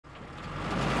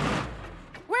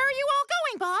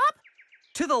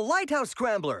To the Lighthouse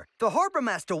Scrambler. The harbor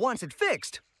master wants it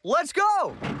fixed. Let's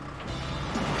go!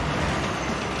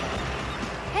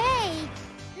 Hey,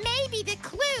 maybe the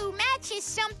clue matches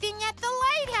something at the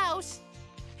lighthouse.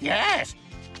 Yes.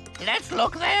 Let's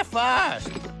look there first.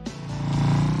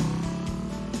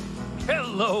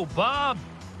 Hello, Bob.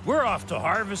 We're off to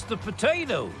harvest the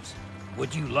potatoes.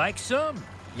 Would you like some?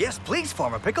 Yes, please,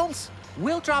 Farmer Pickles.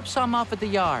 We'll drop some off at the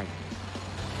yard.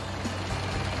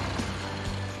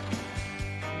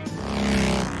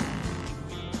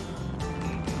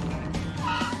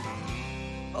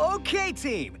 Okay,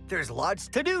 team. There's lots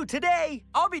to do today.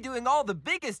 I'll be doing all the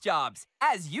biggest jobs,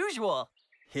 as usual.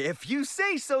 If you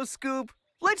say so, Scoop.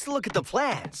 Let's look at the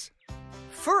plans.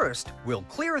 First, we'll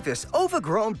clear this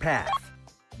overgrown path.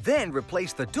 Then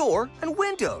replace the door and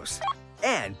windows.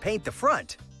 And paint the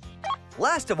front.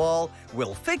 Last of all,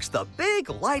 we'll fix the big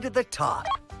light at the top.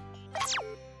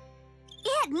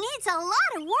 It needs a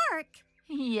lot of work.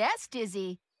 Yes,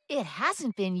 Dizzy. It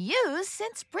hasn't been used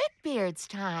since Brickbeard's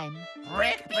time.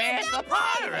 Brickbeard the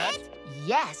pirate?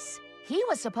 Yes. He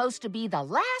was supposed to be the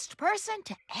last person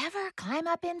to ever climb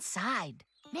up inside.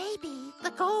 Maybe the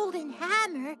golden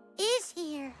hammer is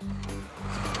here.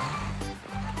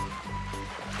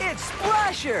 It's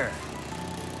Splasher!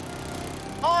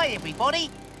 Hi, everybody.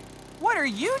 What are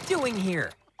you doing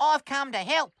here? I've come to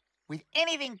help with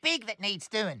anything big that needs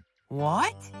doing.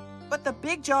 What? But the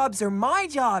big jobs are my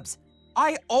jobs.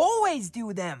 I always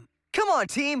do them. Come on,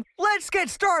 team. Let's get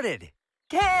started.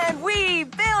 Can we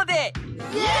build it?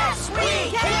 Yes,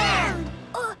 we can!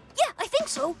 Yeah, I think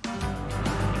so.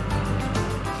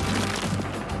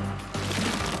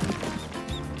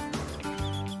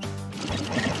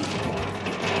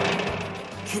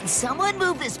 Can someone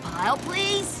move this pile,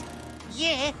 please?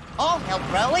 Yeah, I'll help,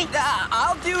 Rolly.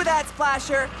 I'll do that,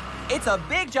 Splasher. It's a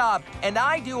big job, and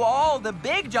I do all the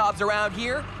big jobs around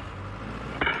here.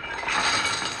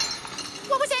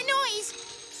 What was that noise?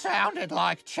 Sounded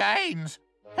like chains.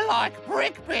 Like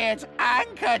Brickbeard's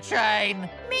anchor chain.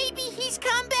 Maybe he's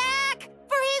come back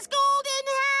for his golden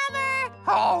hammer.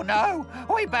 Oh, no.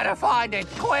 We better find it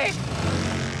quick.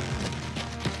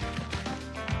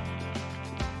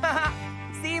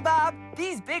 See, Bob?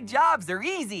 These big jobs are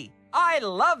easy. I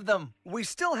love them. We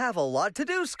still have a lot to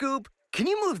do, Scoop. Can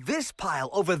you move this pile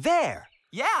over there?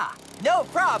 Yeah, no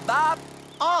prob, Bob.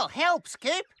 I'll help,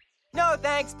 Skip. No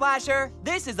thanks, Splasher.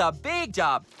 This is a big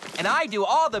job, and I do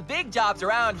all the big jobs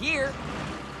around here.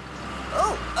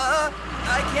 Oh,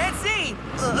 I can't see.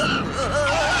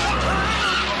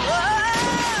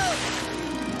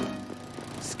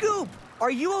 Scoop,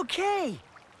 are you okay?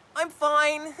 I'm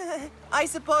fine. I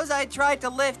suppose I tried to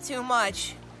lift too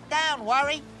much. Don't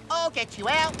worry. I'll get you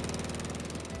out.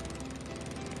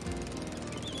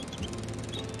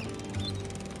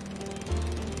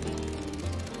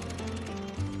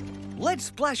 Let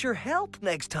Splasher help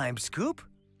next time, Scoop.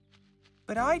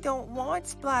 But I don't want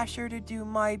Splasher to do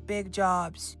my big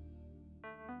jobs.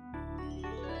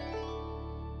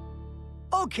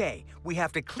 Okay, we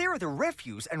have to clear the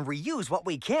refuse and reuse what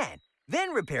we can.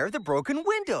 Then repair the broken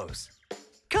windows.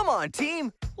 Come on,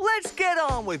 team. Let's get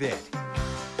on with it.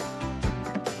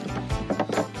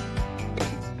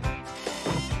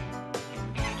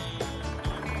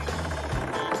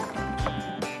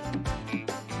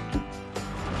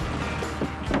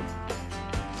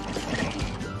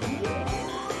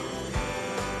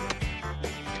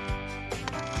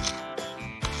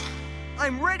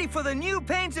 I'm ready for the new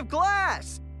panes of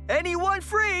glass. Anyone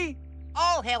free?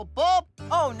 I'll help, Bob.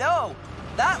 Oh, no.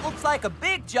 That looks like a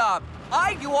big job.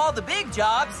 I do all the big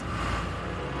jobs.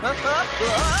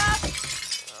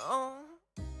 Oh,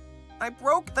 I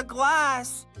broke the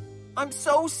glass. I'm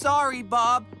so sorry,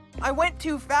 Bob. I went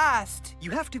too fast.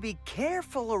 You have to be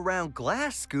careful around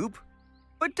glass, Scoop.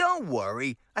 But don't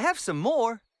worry, I have some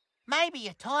more. Maybe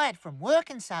you're tired from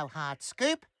working so hard,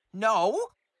 Scoop. No,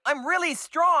 I'm really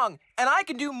strong, and I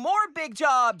can do more big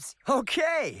jobs.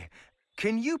 Okay.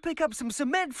 Can you pick up some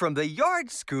cement from the yard,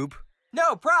 Scoop?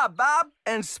 No prob, Bob.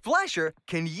 And Splasher,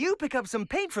 can you pick up some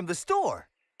paint from the store?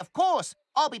 Of course.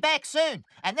 I'll be back soon,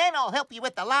 and then I'll help you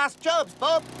with the last jobs,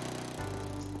 Bob.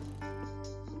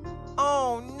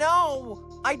 Oh,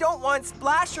 no. I don't want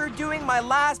Splasher doing my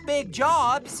last big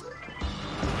jobs.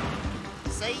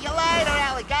 See you later,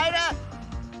 alligator.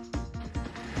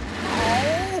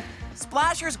 Oh,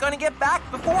 Splasher's gonna get back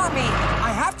before me.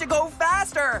 I have to go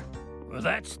faster. Well,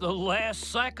 that's the last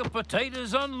sack of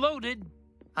potatoes unloaded.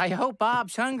 I hope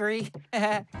Bob's hungry.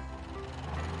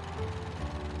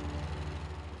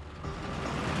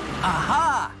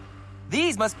 Aha!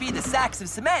 These must be the sacks of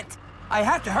cement. I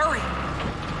have to hurry.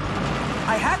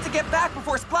 I have to get back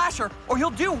before Splasher, or he'll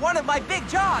do one of my big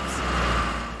jobs.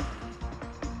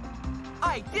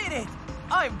 I did it!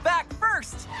 I'm back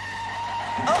first!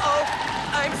 Uh-oh,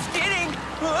 I'm skidding!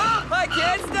 I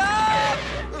can't stop!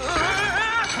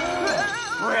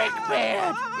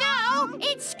 Brickbeard! No,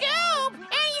 it's Scoop,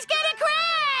 and he's gonna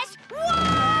crash!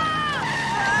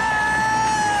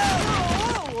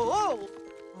 Whoa!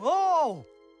 Oh!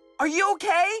 Are you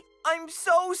okay? I'm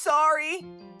so sorry.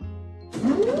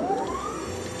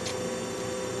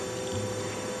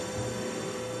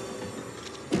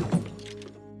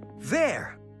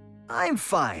 There. I'm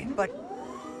fine, but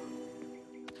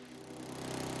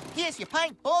Here's your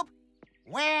paint, Bob.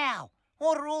 Wow,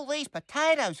 what are all these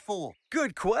potatoes for?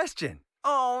 good question.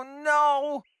 Oh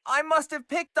no! I must have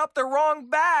picked up the wrong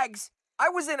bags. I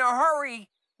was in a hurry.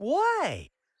 Why?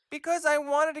 Because I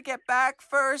wanted to get back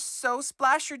first, so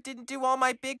Splasher didn't do all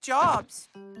my big jobs.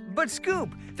 But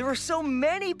Scoop, there are so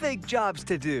many big jobs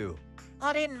to do.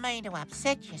 I didn't mean to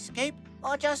upset you, Scoop.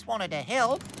 I just wanted to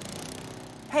help.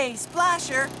 Hey,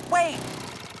 Splasher, wait!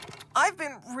 I've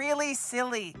been really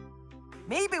silly.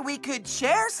 Maybe we could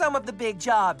share some of the big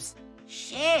jobs.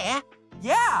 Share?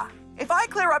 Yeah, if I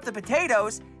clear up the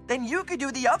potatoes, then you could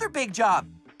do the other big job,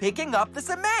 picking up the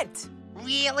cement.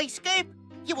 Really, Scoop?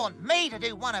 You want me to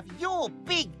do one of your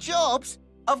big jobs?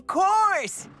 Of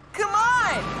course! Come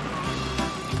on!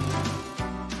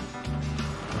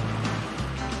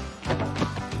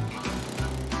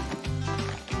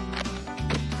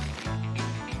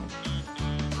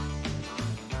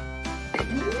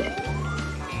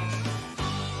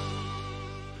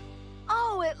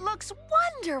 Oh, it looks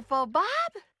wonderful, Bob.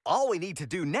 All we need to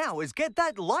do now is get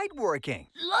that light working.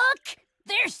 Look!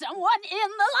 There's someone in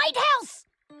the lighthouse!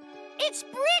 It's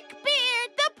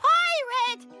Brickbeard, the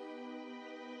pirate!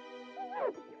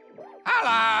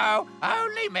 Hello,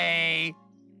 only me.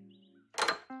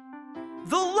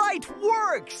 The light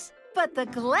works! But the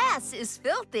glass is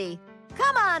filthy.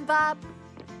 Come on, Bob.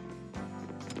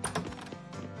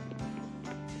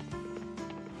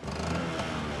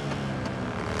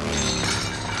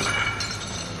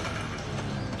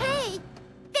 Hey,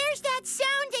 there's that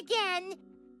sound again.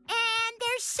 And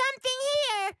there's something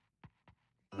here.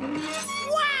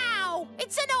 Wow!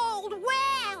 It's an old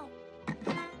well!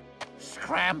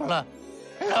 Scrambler,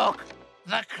 look,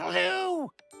 the clue.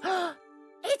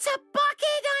 It's a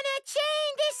bucket on a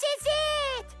chain! This is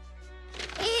it!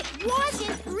 It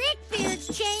wasn't Brickbeard's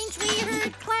chains we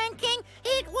heard clanking.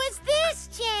 It was this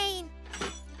chain.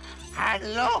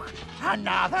 And look,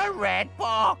 another red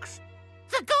box.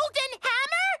 The golden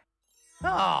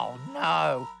hammer? Oh,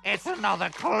 no, it's another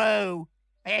clue.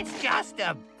 It's just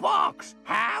a box.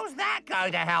 How's that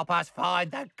going to help us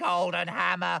find the golden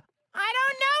hammer? I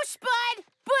don't know, Spud,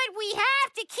 but we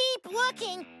have to keep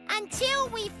looking until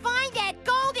we find that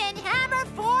golden hammer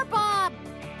for Bob.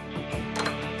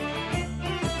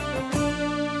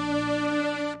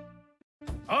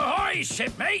 Ahoy,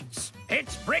 shipmates!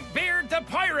 It's Brickbeard the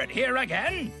pirate here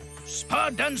again.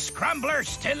 Spud and Scrambler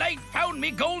still ain't found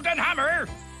me golden hammer.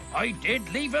 I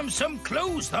did leave 'em some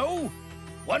clues, though.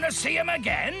 Wanna see 'em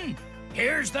again?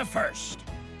 Here's the first.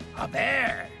 A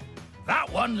bear. That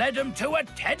one led 'em to a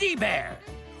teddy bear,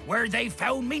 where they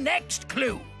found me next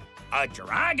clue. A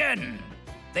dragon.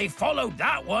 They followed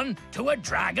that one to a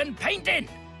dragon painting.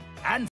 And